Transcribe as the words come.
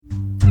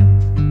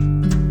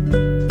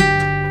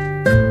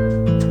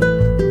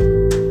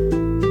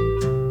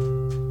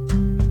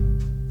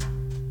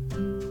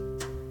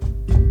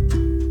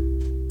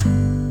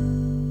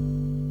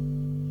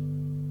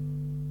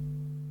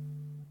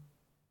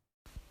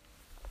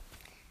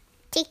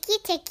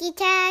Ticky,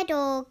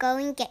 taddle, go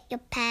and get your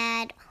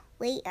paddle.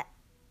 We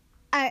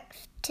are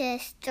to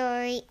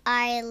Story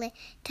Island.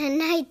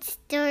 Tonight's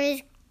story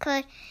is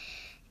called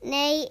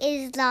Nay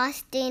is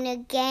Lost in a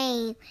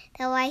Game.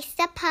 There once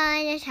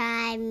upon a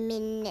time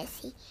in the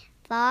sea,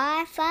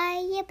 far, far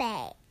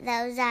away,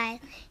 those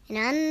islands, and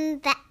on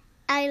that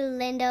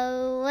island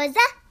was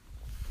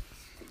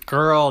a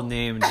girl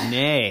named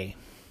Nay.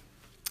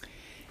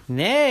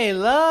 Nay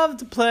loved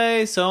to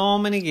play so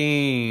many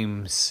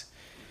games.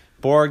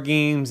 Board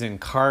games and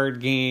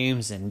card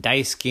games and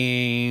dice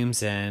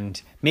games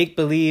and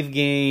make-believe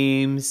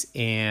games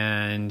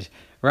and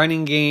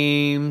running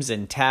games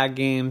and tag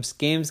games.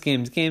 Games.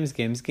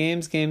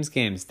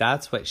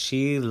 That's what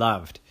she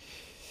loved.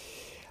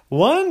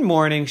 One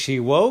morning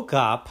she woke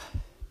up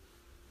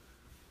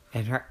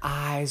and her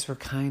eyes were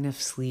kind of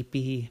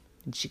sleepy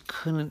and she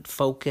couldn't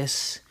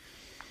focus.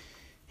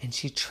 And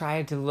she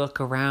tried to look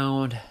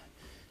around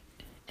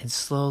and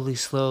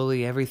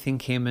slowly everything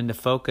came into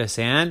focus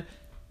and...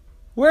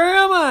 where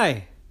am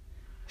I?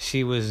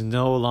 She was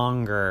no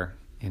longer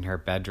in her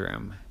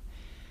bedroom.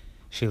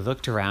 She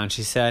looked around.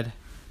 She said,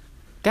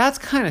 that's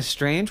kind of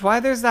strange. Why,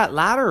 there's that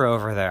ladder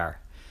over there.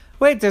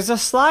 Wait, there's a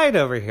slide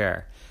over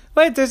here.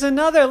 Wait, there's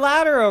another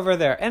ladder over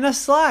there and a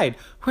slide.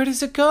 Where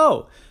does it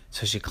go?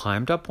 So she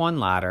climbed up one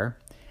ladder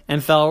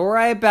and fell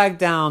right back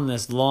down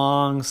this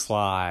long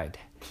slide.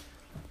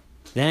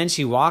 Then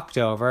she walked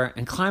over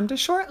and climbed a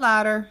short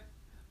ladder,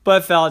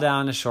 but fell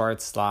down a short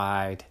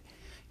slide.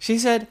 She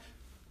said,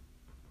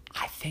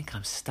 I think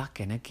I'm stuck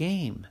in a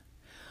game.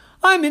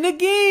 I'm in a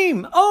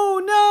game.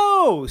 Oh,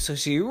 no. So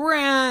she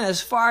ran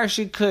as far as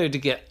she could to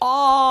get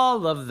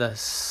all of the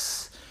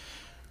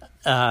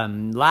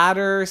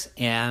ladders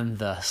and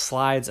the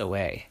slides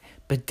away.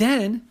 But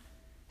then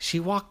she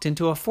walked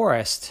into a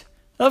forest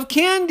of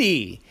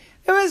candy.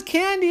 There was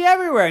candy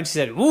everywhere. And she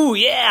said, ooh,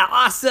 yeah,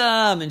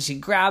 awesome. And she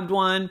grabbed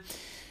one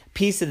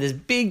piece of this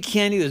big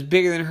candy that was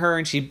bigger than her,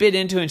 and she bit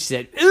into it, and she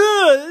said,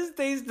 ugh, this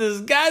tastes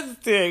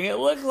disgusting. It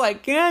looks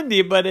like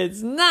candy, but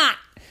it's not.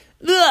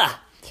 Ugh.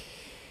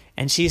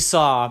 And she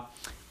saw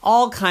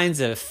all kinds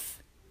of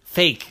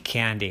fake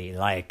candy,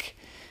 like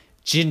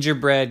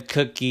gingerbread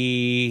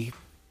cookie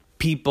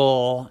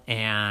people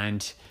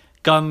and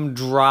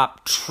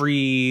gumdrop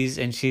trees,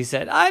 and she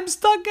said, I'm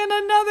stuck in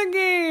another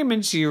game,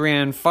 and she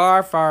ran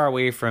far, far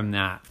away from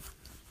that.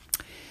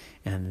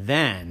 And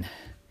then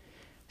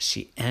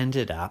she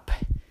ended up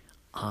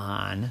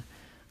on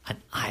an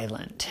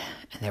island,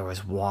 and there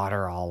was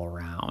water all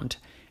around.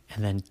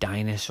 And then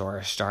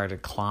dinosaurs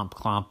started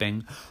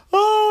clomping.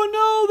 Oh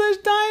no, there's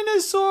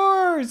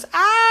dinosaurs!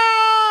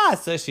 Ah!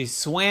 So she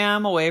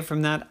swam away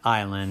from that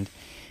island,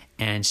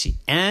 and she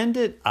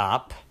ended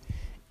up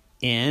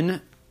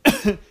in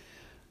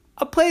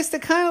a place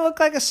that kind of looked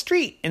like a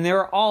street. And there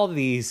were all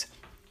these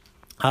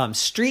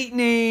street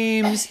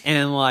names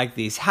and like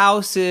these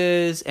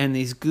houses and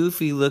these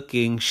goofy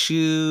looking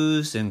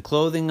shoes and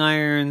clothing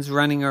irons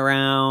running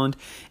around,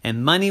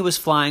 and money was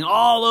flying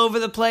all over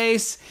the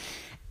place.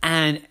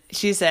 And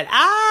she said,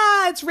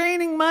 it's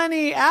raining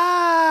money.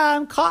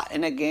 I'm caught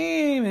in a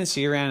game. And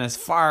she ran as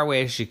far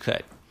away as she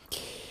could.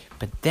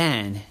 But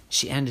then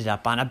she ended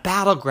up on a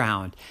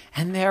battleground,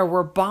 and there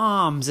were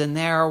bombs, and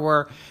there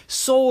were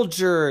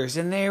soldiers,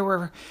 and there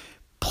were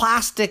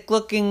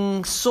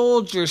plastic-looking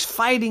soldiers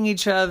fighting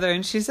each other.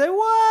 And she said,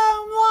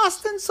 wow, I'm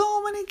lost in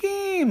so many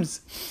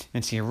games.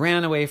 And she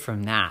ran away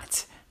from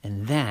that.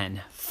 And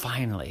then,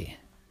 finally,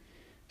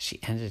 she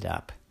ended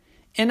up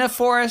in a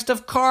forest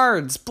of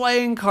cards,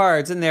 playing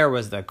cards. And there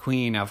was the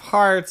Queen of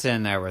Hearts,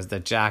 and there was the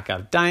Jack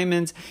of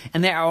Diamonds.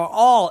 And they were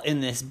all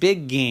in this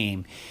big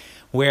game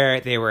where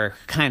they were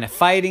kind of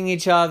fighting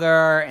each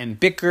other and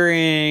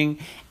bickering.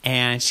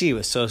 And she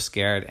was so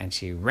scared, and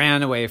she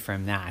ran away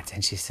from that.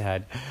 And she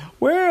said,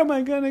 where am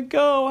I going to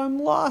go? I'm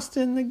lost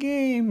in the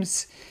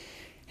games.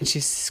 And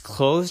she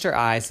closed her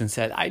eyes and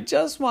said, I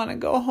just want to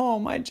go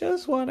home. I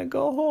just want to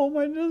go home.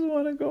 I just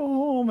want to go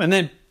home. And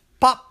then,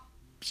 pop,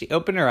 she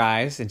opened her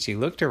eyes, and she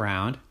looked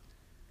around.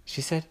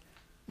 She said,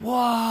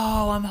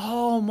 whoa, I'm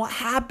home. What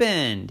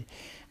happened?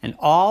 And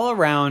all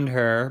around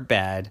her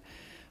bed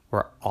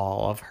were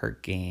all of her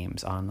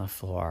games on the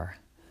floor.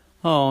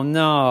 Oh,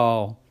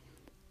 no.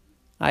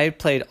 I had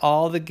played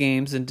all the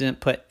games and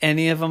didn't put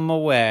any of them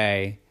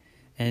away.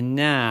 And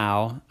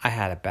now I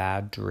had a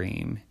bad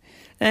dream.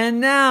 And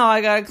now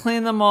I got to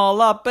clean them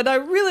all up. But I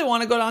really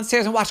want to go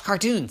downstairs and watch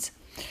cartoons.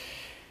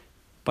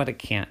 But I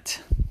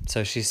can't.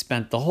 So she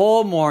spent the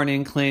whole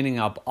morning cleaning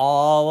up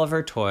all of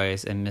her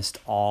toys and missed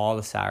all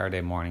the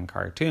Saturday morning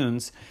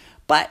cartoons.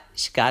 But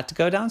she got to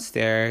go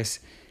downstairs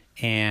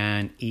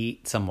and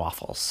eat some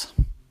waffles.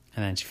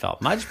 And then she felt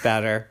much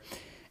better.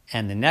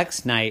 And the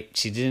next night,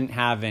 she didn't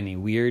have any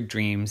weird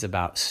dreams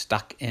about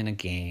stuck in a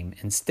game.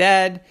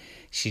 Instead,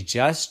 she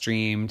just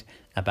dreamed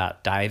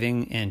about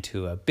diving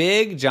into a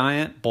big,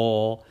 giant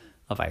bowl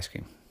of ice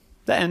cream.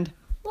 The end.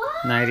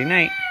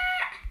 Nighty-night.